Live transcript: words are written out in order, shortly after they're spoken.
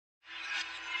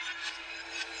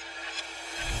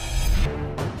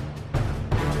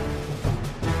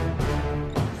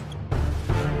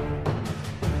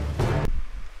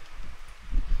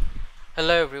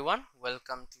Hello everyone,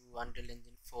 welcome to Unreal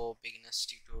Engine 4 beginners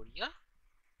tutorial.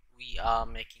 We are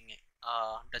making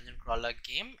a dungeon crawler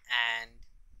game, and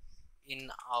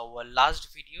in our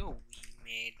last video we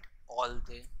made all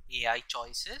the AI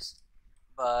choices,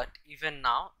 but even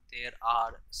now there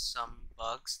are some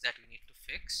bugs that we need to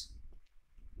fix,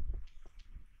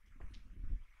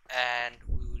 and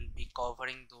we will be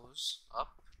covering those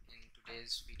up in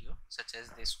today's video, such as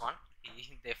this one.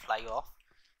 They fly off.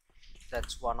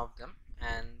 That's one of them,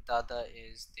 and the other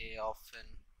is they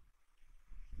often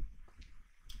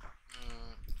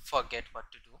forget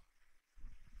what to do,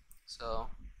 so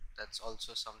that's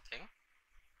also something.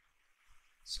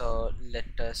 So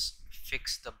let us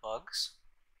fix the bugs.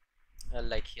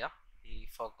 Like here, he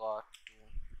forgot to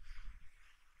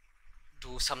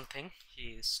do something.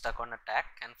 He is stuck on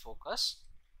attack and focus,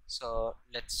 so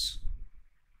let's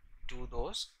do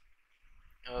those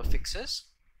fixes.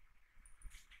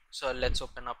 So let's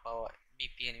open up our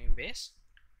BP enemy base,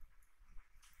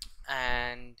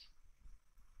 and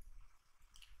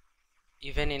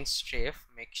even in strafe,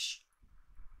 make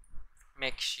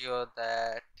sure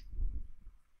that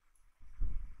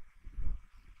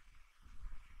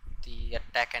the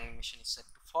attack animation is set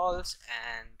to false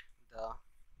and the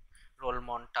roll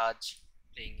montage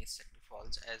playing is set to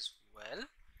false as well.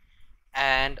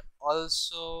 And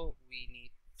also we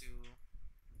need to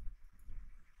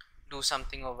do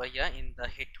something over here in the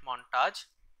hit montage.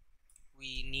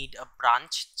 We need a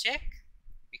branch check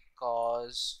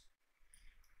because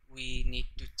we need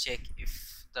to check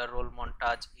if the roll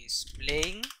montage is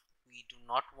playing. We do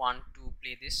not want to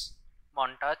play this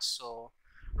montage, so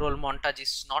roll montage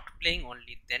is not playing,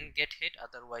 only then get hit,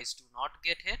 otherwise do not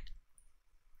get hit.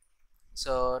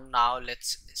 So now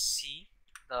let's see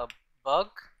the bug.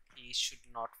 He should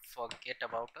not forget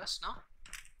about us now.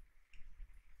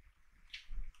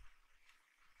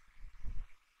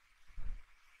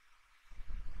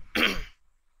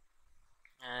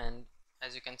 And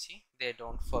as you can see, they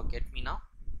don't forget me now,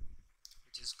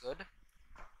 which is good.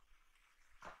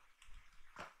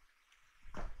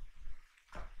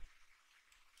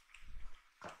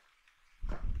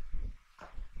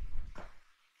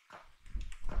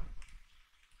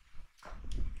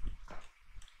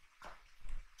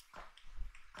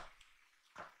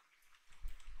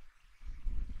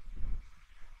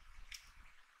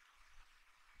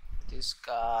 This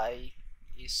guy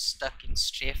is stuck in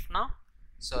strafe now,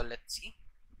 so let's see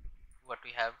what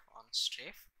we have on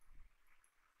strafe.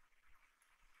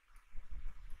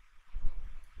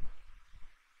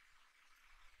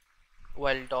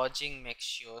 While dodging, make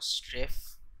sure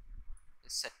strafe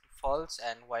is set to false,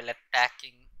 and while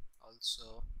attacking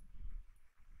also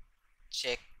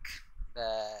check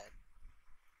that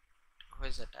who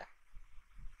is attack.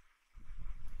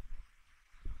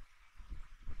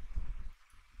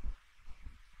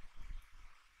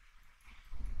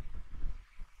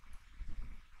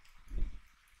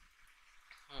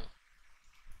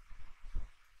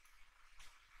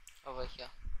 Over here,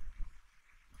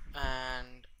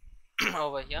 and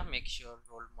over here make sure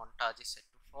roll montage is set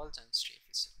to false and strafe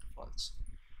is set to false.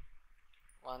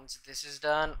 Once this is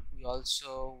done, we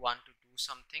also want to do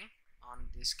something on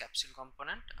this capsule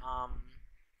component.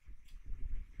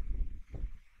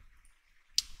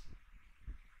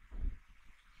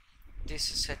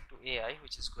 This is set to AI,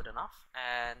 which is good enough,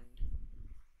 and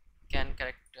can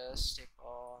characters take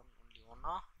on only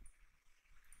owner,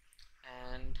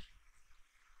 and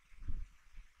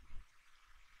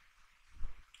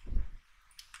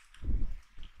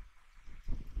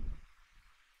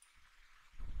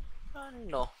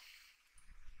no.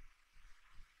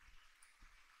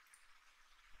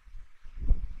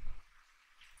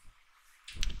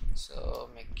 So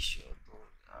make sure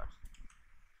those are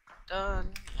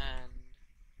done, and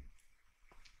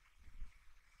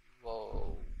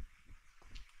whoa,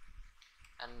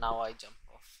 and now I jump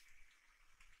off.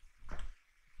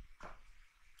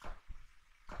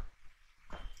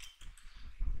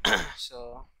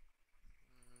 So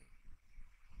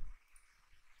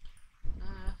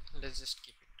let's just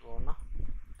keep it to owner,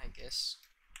 I guess.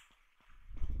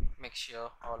 Make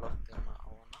sure all of them are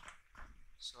owner,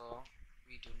 so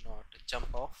we do not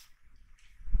jump off.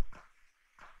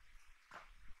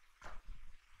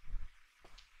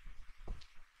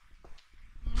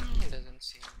 Doesn't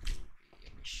seem to be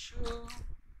an issue.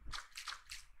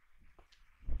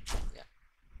 Yeah,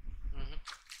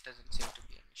 doesn't seem to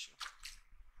be an issue.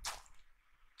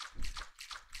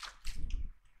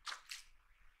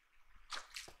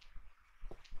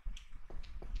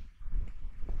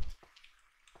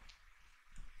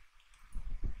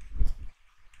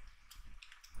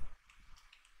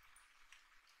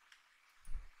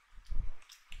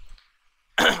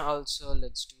 Also,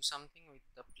 let's do something with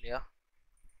the player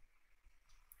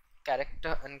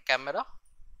character and camera.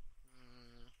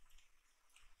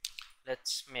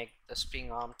 Let's make the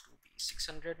spring arm to be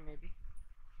 600 maybe.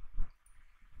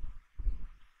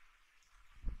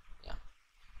 Yeah,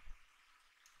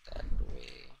 that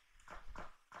way.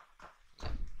 Yeah.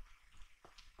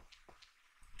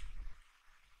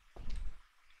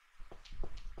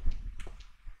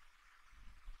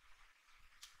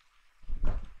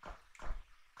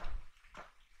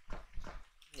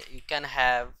 Yeah, you can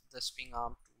have the spring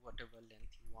arm to whatever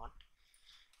length you want.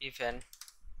 Even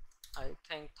I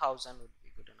think 1000 would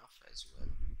be good enough as well.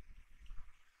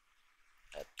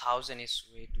 1000 is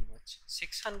way too much.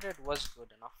 600 was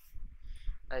good enough,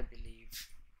 I believe.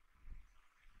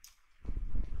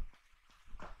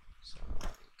 So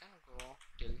you can go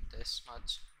till this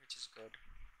much, which is good.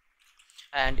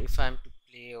 And if I'm to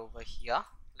play over here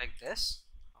like this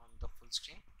on the full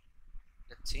screen,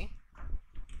 let's see,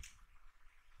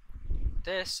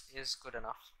 this is good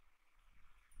enough.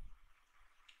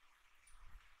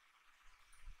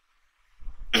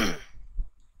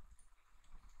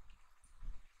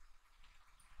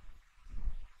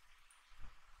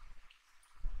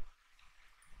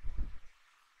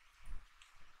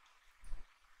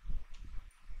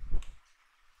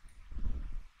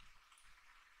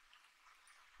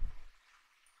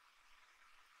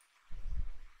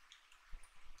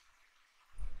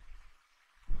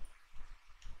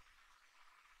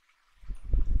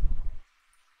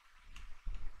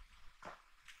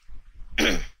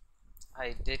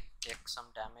 I did take some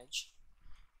damage,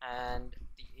 and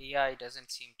the AI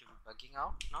doesn't seem to be bugging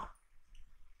out now.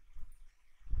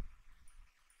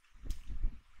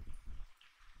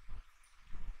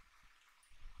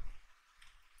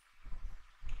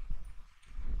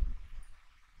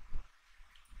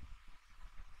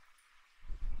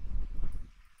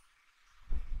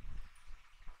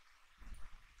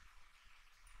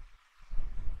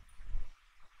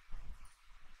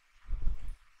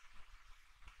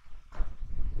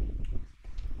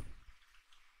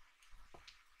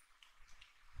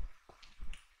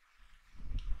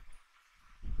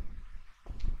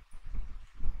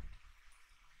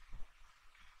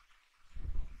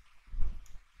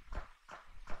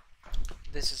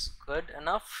 This is good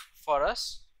enough for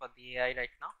us for the AI right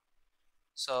now.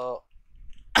 So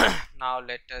now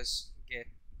let us get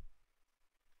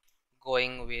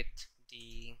going with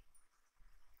the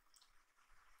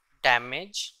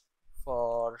damage.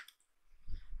 For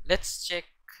let's check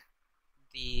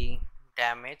the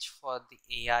damage for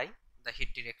the AI, the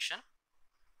hit direction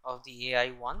of the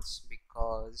AI once,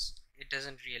 because it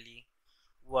doesn't really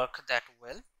work that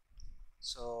well.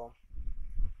 So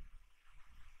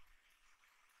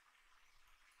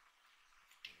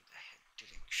the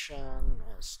hit direction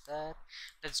is that.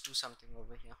 Let's do something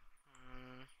over here.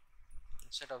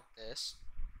 Instead of this,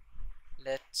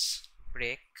 let's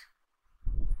break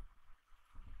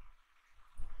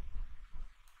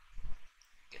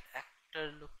get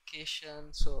actor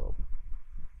location. So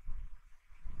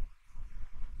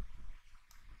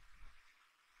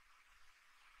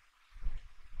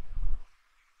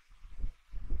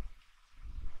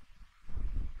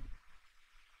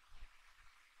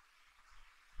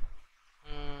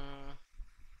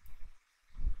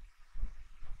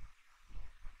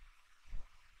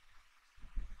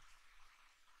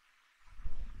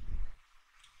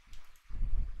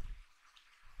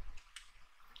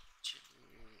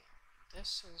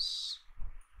actually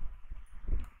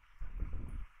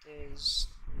there's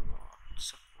not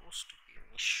supposed to be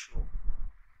an issue.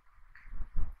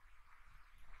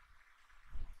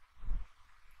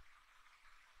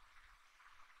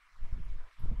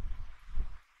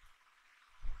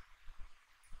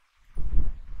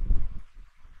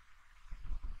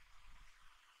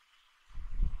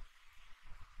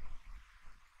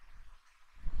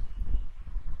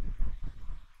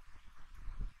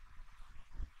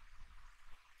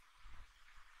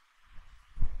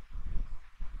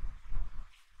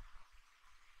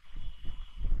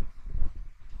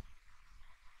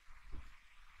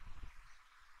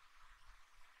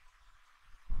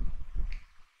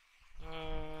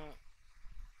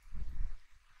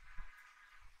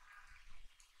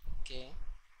 Okay,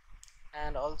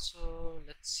 and also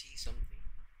let's see something.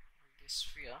 This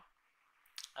sphere,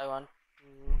 I want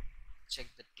to check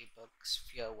the debug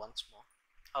sphere once more.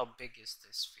 How big is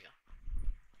this sphere?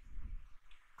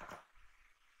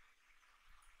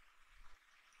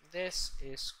 This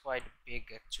is quite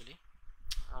big actually.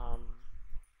 um,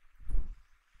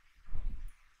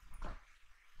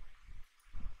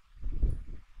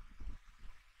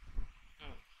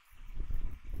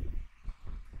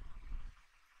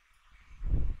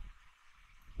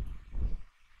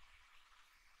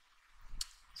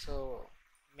 So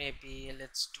maybe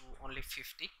let's do only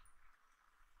 50,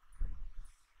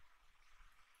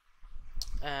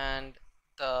 and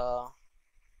the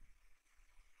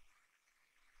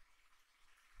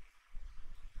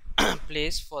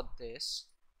place for this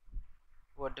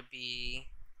would be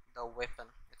the weapon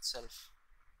itself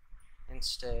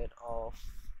instead of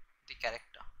the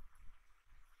character.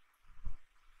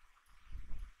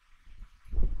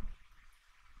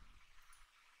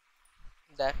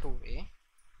 That way,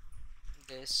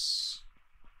 this,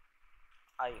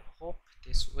 I hope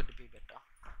this would be better.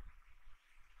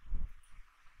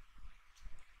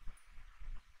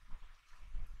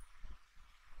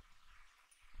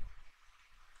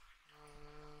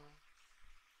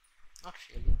 Not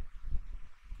really.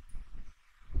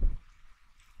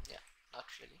 Yeah, not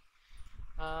really.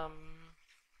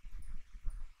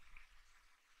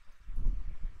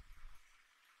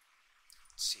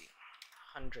 Let's see,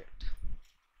 100.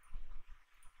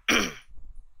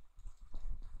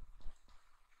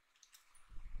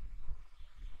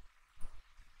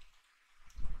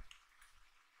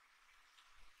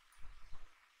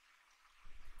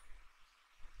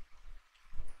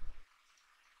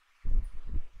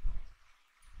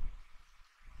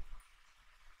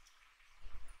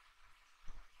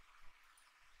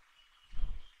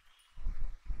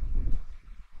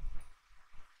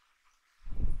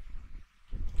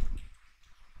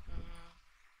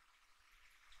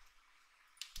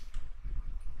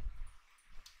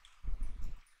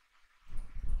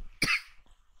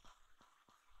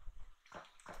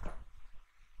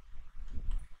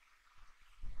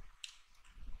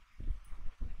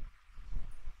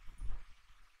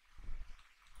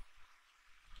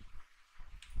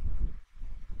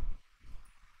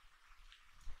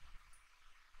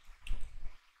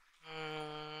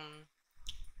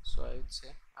 So I would say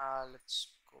let's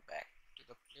go back to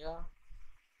the player,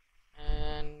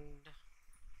 and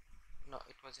no,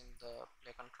 it was in the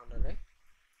play controller, right?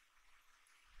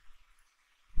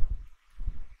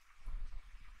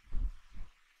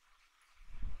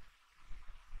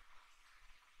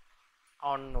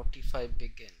 On notify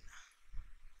begin.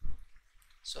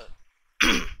 So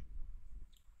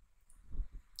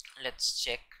let's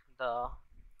check the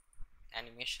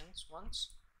animations once.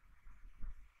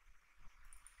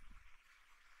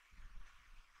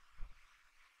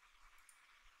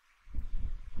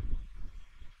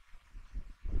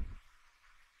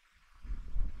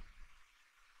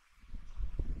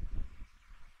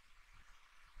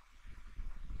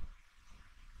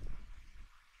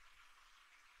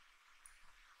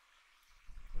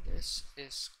 This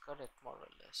is correct, more or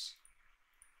less.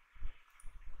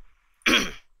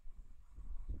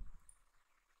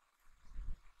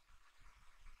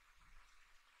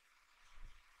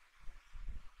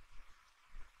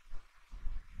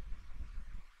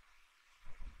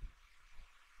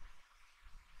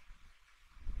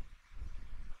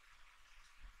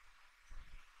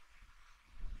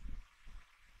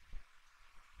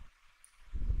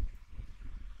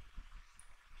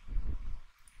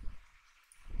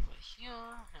 Over here,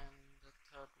 and the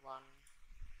third one,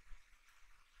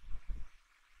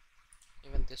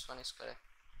 even this one is correct.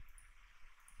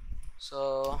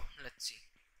 So let's see.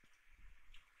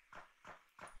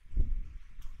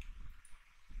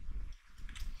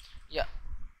 Yeah,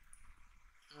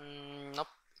 nope,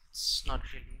 it's not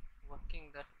really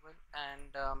working that well.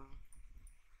 And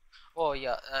oh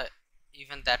yeah,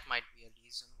 even that might be a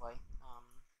reason why.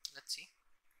 Let's see.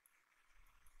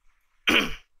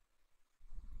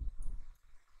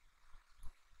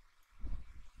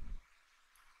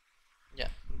 Yeah,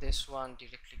 this one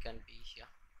directly can be here,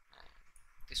 and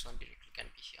this one directly can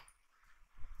be here,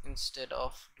 instead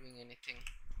of doing anything.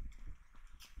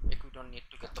 Like, we don't need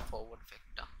to get the forward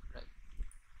vector, right?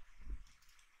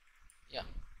 Yeah.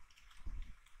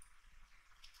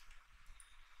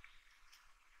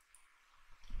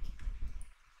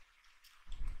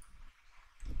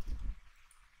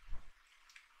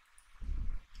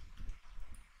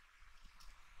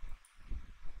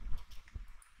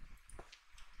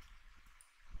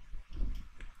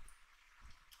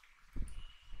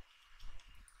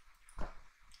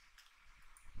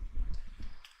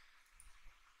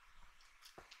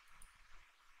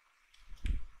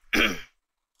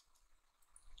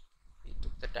 We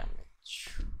took the damage.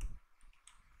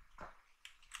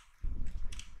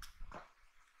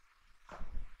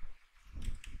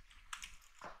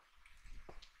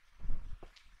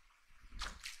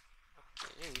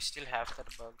 Okay, we still have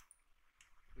that bug.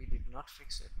 We did not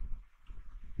fix it.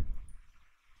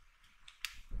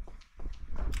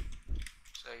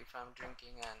 So if I'm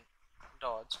drinking and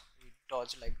dodge, we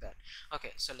dodge like that.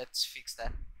 Okay, so let's fix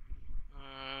that.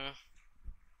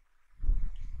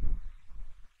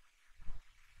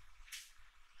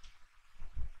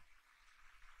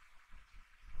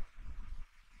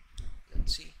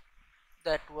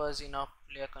 that was in our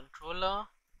player controller.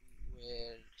 We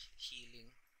were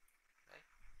healing, right?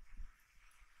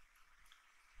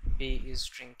 B is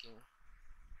drinking.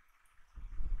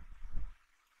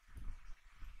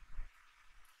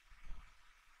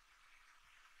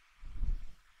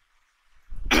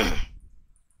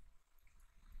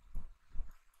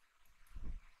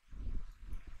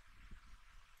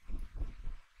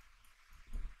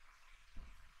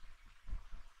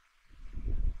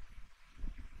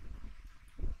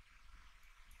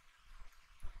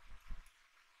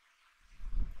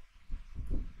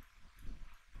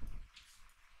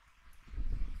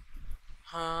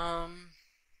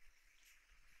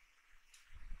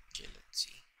 Okay, let's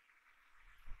see.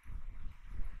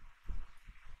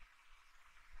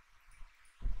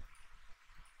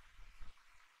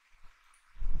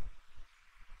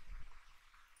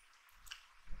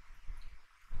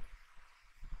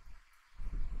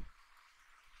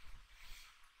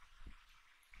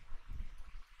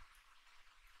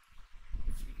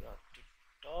 If we are to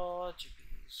dodge, B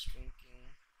is drinking,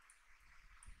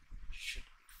 should be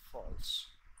false.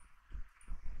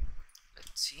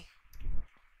 Let's see.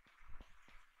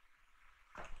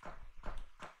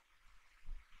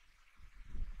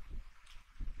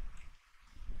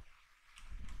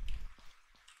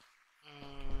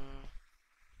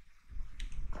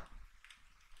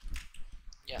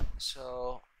 Yeah,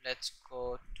 so let's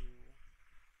go to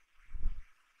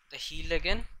the heal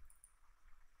again,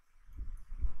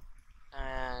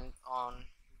 and on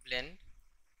blend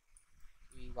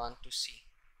we want to see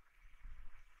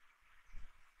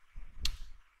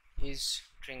is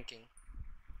drinking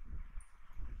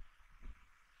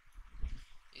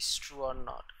is true or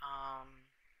not.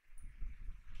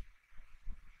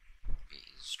 B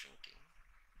is drinking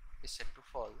is set to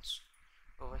false.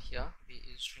 Over here B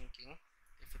is drinking,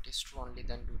 if it is true only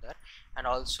then do that, and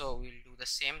also we'll do the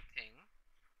same thing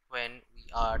when we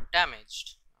are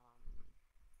damaged.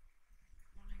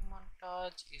 Rolling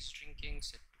montage is drinking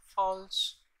set to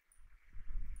false.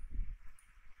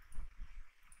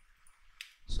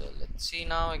 So let's see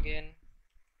now again.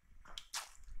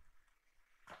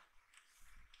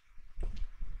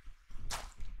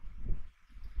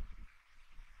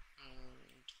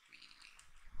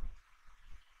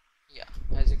 Yeah,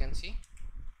 as you can see,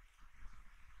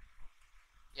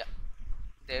 yeah,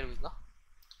 there we go,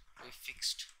 we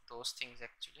fixed those things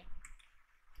actually.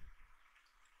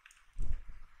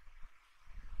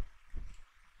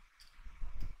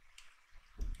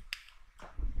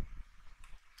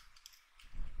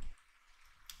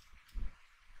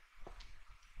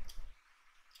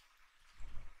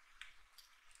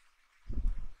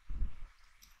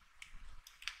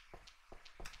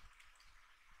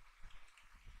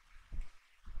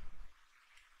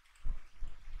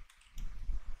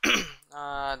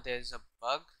 There's a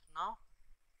bug now.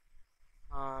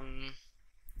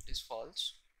 It is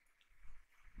false.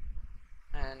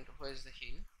 And where's the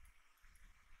heal?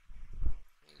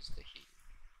 Here's the heal.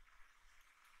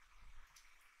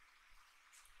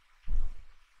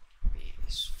 B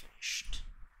is finished.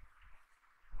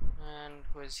 And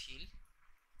where's heal?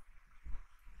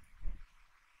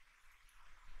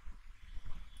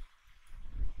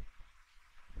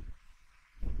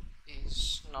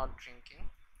 Is not drinking.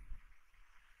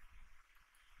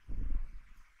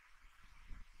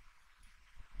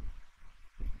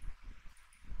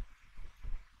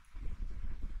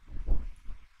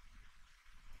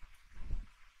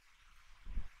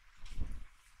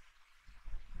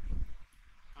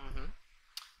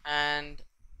 And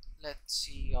let's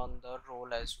see on the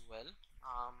role as well.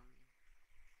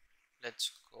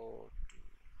 Let's go to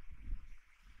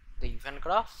the event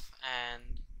graph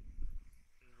and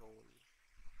role.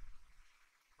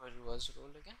 Where was role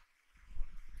again?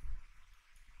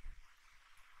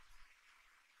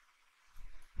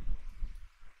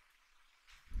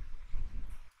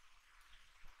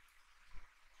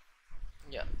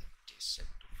 Yeah, it is set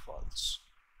to false.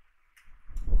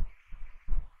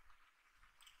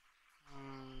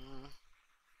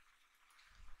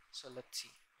 So let's see,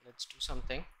 let's do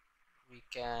something. We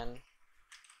can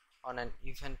on an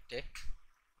event tick,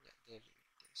 yeah, there it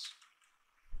is.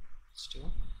 Let's do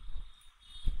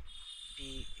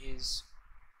B is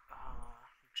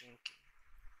drinking.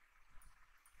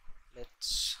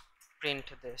 Let's print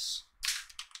this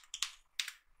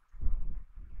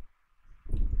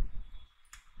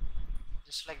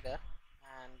just like that,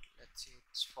 and let's see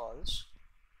it's false.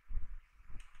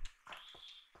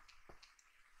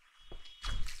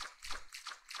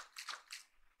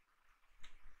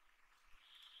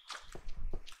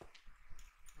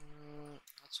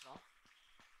 What's wrong?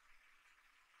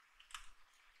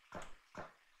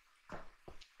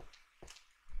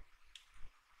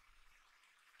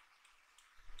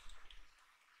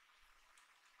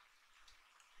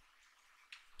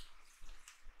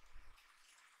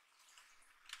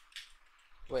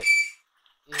 Wait,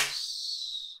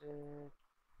 is it...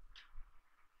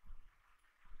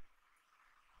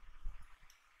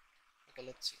 Okay,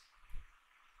 let's see.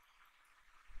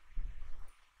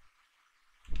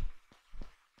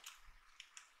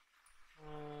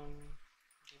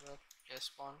 Debug place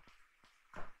spawn.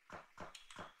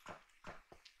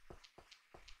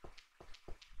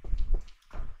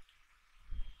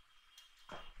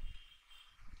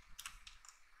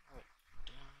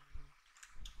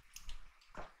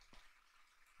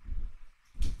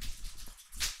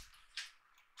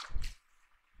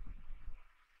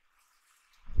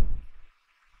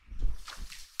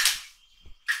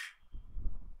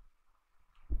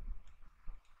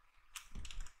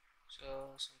 So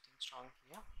something's wrong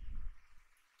here.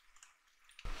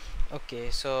 Okay,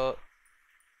 so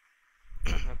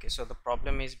okay, so the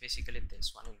problem is basically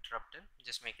this one interrupted.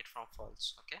 Just make it from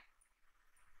false. Okay,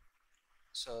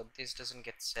 so this doesn't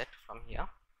get set from here,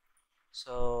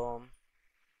 so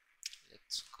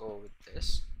let's go with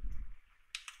this.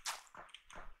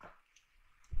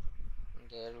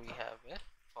 There we have it,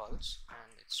 false,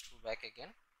 and it's true back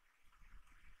again.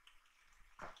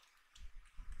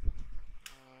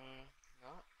 No,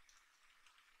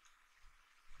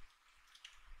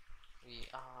 we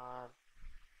are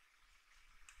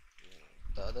doing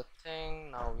the other thing.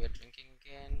 Now we are drinking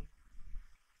again.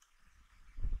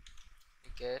 We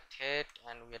get hit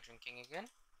and we are drinking again.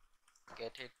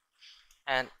 Get hit,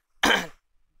 and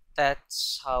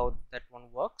that's how that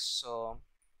one works. So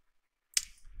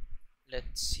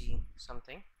let's see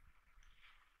something.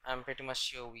 I'm pretty much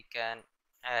sure we can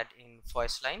add in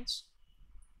voice lines.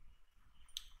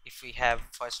 If we have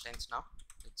voice lines now,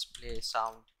 let's play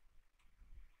sound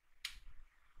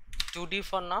 2D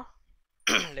for now.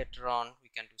 Later on we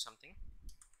can do something.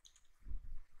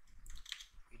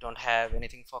 We don't have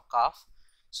anything for calf,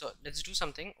 so let's do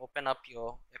something. Open up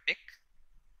your Epic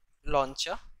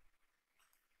launcher,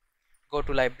 go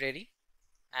to library,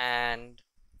 and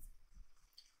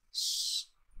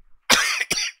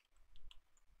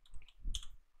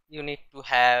you need to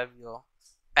have your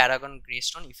Paragon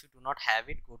Greystone. If you do not have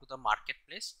it, go to the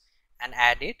marketplace and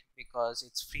add it because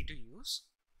it's free to use.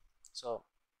 So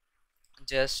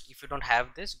just if you don't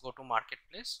have this, go to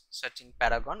marketplace, search in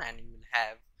Paragon, and you will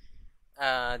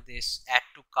have this add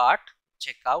to cart,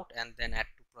 checkout, and then add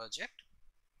to project.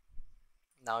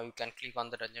 Now you can click on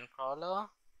the dungeon crawler,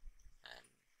 and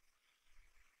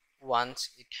once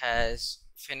it has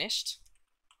finished,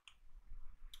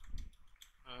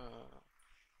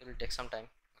 it will take some time.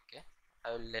 Okay,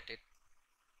 I will let it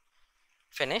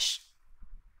finish.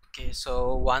 Okay,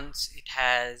 so once it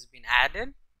has been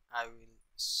added, I will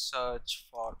search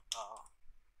for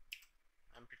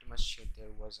I'm pretty much sure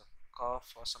there was a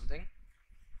cough or something.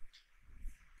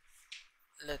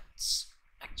 Let's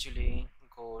actually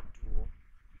go to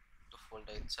the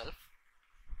folder itself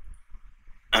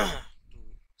to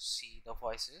see the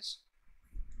voices.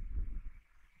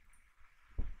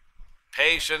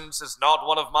 Patience is not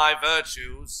one of my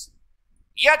virtues.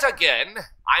 Yet again,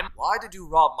 Why did you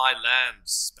rob my land,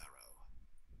 Sparrow?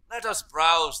 Let us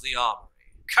browse the armory.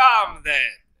 Come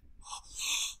then.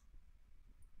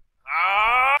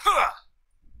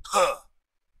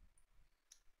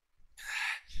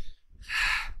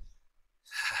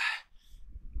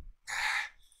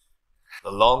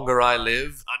 The longer I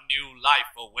live, a new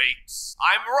life awaits.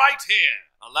 I'm right here.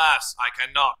 Alas, I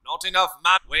cannot. Not enough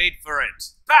man. Wait for it.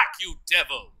 Back, you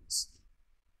devils.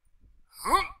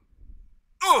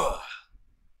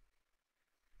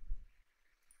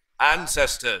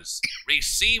 Ancestors,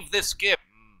 receive this gift.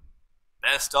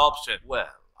 Best option.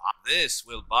 Well, this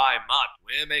will buy much.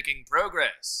 We're making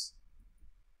progress.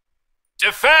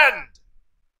 Defend!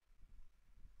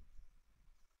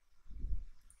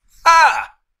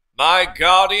 Ha! My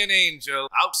guardian angel.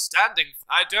 Outstanding.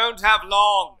 I don't have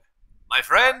long. My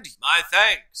friend, my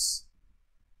thanks.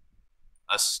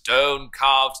 A stone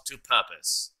carved to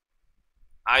purpose.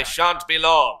 I shan't be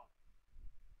long.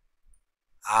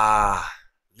 Ah,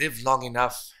 live long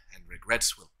enough and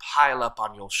regrets will pile up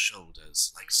on your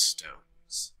shoulders like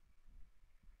stones.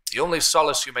 The only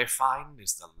solace you may find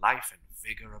is the life and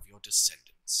vigor of your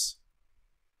descendants.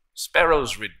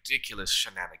 Sparrow's ridiculous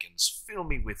shenanigans fill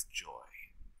me with joy.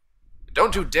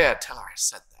 Don't you dare tell her I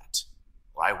said that,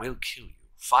 or I will kill you,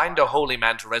 find a holy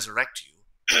man to resurrect you,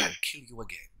 and kill you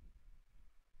again.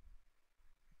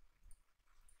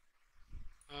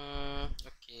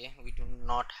 Okay, we do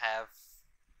not have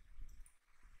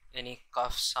any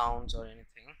cough sounds or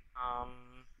anything.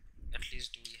 At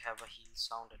least do we have a heal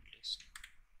sound at least?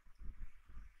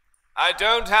 I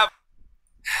don't have...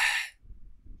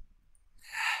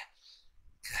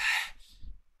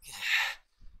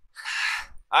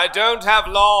 I don't have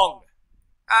long.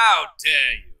 How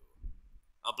dare you?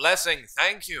 A blessing,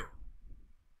 thank you.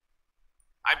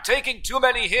 I'm taking too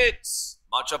many hits.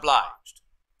 Much obliged.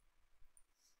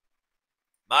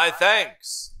 My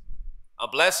thanks. A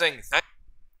blessing,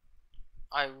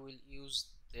 I will use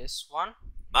this one.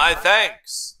 My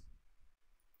thanks.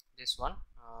 This one.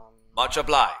 Much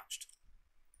obliged.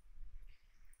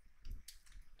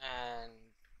 And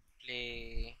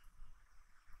play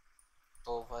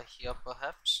over here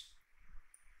perhaps.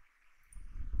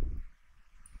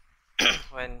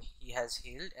 When he has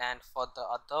healed, and for the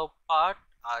other part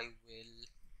I will,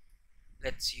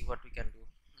 let's see what we can do.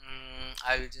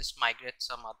 I will just migrate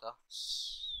some other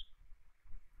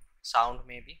sound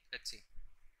maybe. Let's see.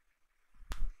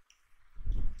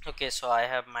 Okay, so I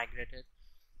have migrated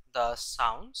the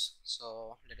sounds,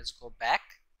 so let us go back,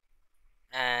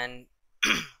 and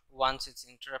once it's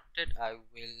interrupted I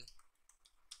will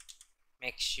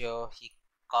make sure he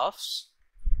coughs.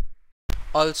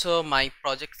 Also, my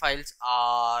project files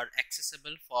are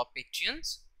accessible for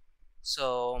Patreons,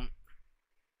 so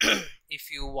if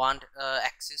you want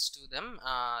access to them,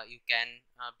 you can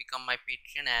become my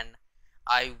Patreon, and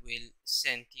I will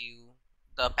send you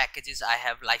the packages I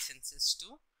have licenses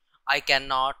to. I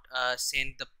cannot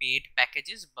send the paid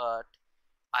packages, but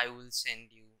I will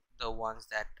send you the ones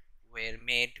that were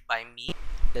made by me.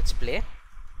 Let's play.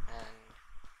 And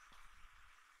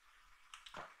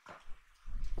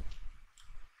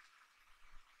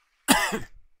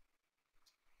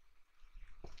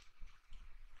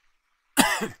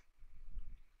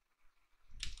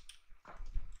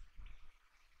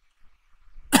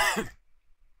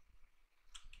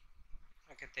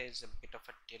okay, there is a bit of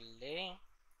a delay.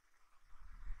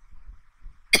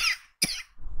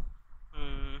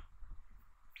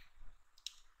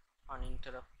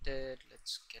 Uninterrupted.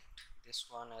 Let's get this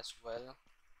one as well.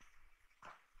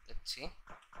 Let's see.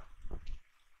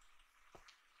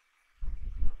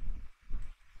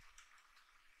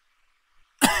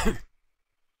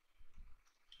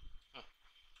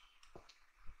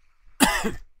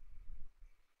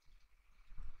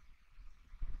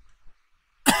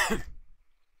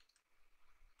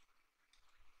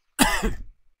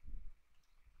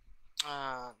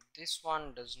 This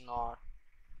one does not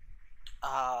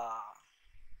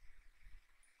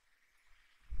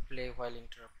play while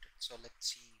interrupted, so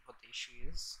let's see what the issue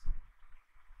is.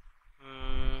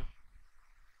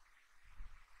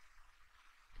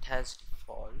 It has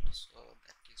default, so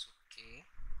that is okay.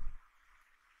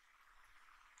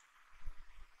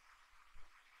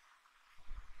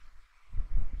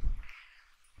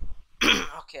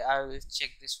 Okay, I will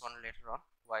check this one later on,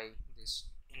 why this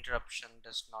interruption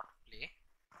does not play.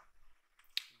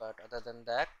 But other than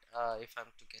that, if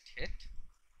I'm to get hit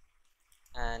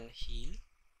and heal,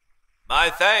 my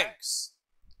thanks.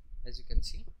 As you can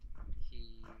see,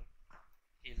 he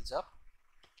heals up.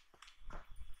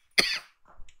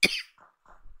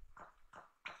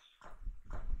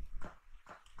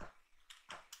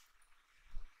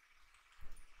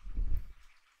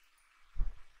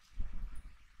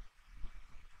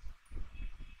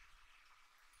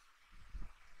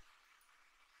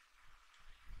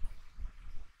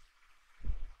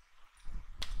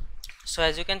 So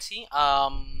as you can see,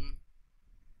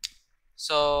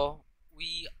 so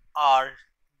we are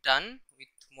done with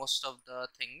most of the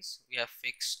things. We have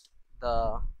fixed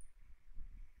the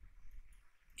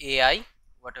AI,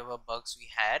 whatever bugs we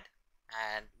had,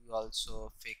 and we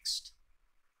also fixed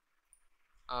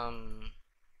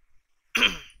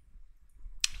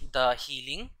the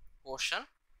healing portion.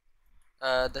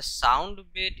 The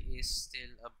sound bit is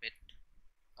still a bit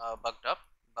bugged up,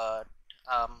 but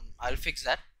I'll fix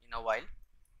that in a while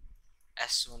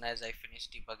as soon as I finish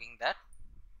debugging that.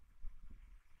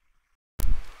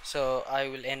 So I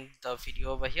will end the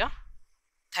video over here.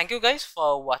 Thank you guys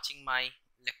for watching my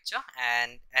lecture,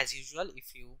 and as usual,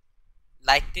 if you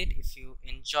liked it, if you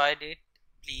enjoyed it,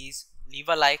 please leave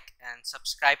a like and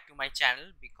subscribe to my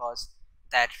channel, because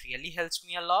that really helps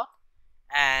me a lot.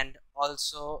 And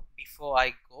also, before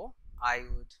I go, I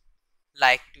would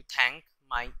like to thank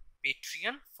my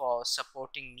Patreon for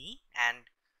supporting me and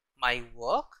my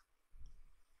work.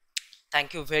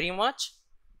 Thank you very much,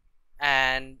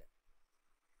 and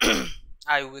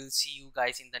I will see you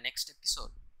guys in the next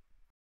episode.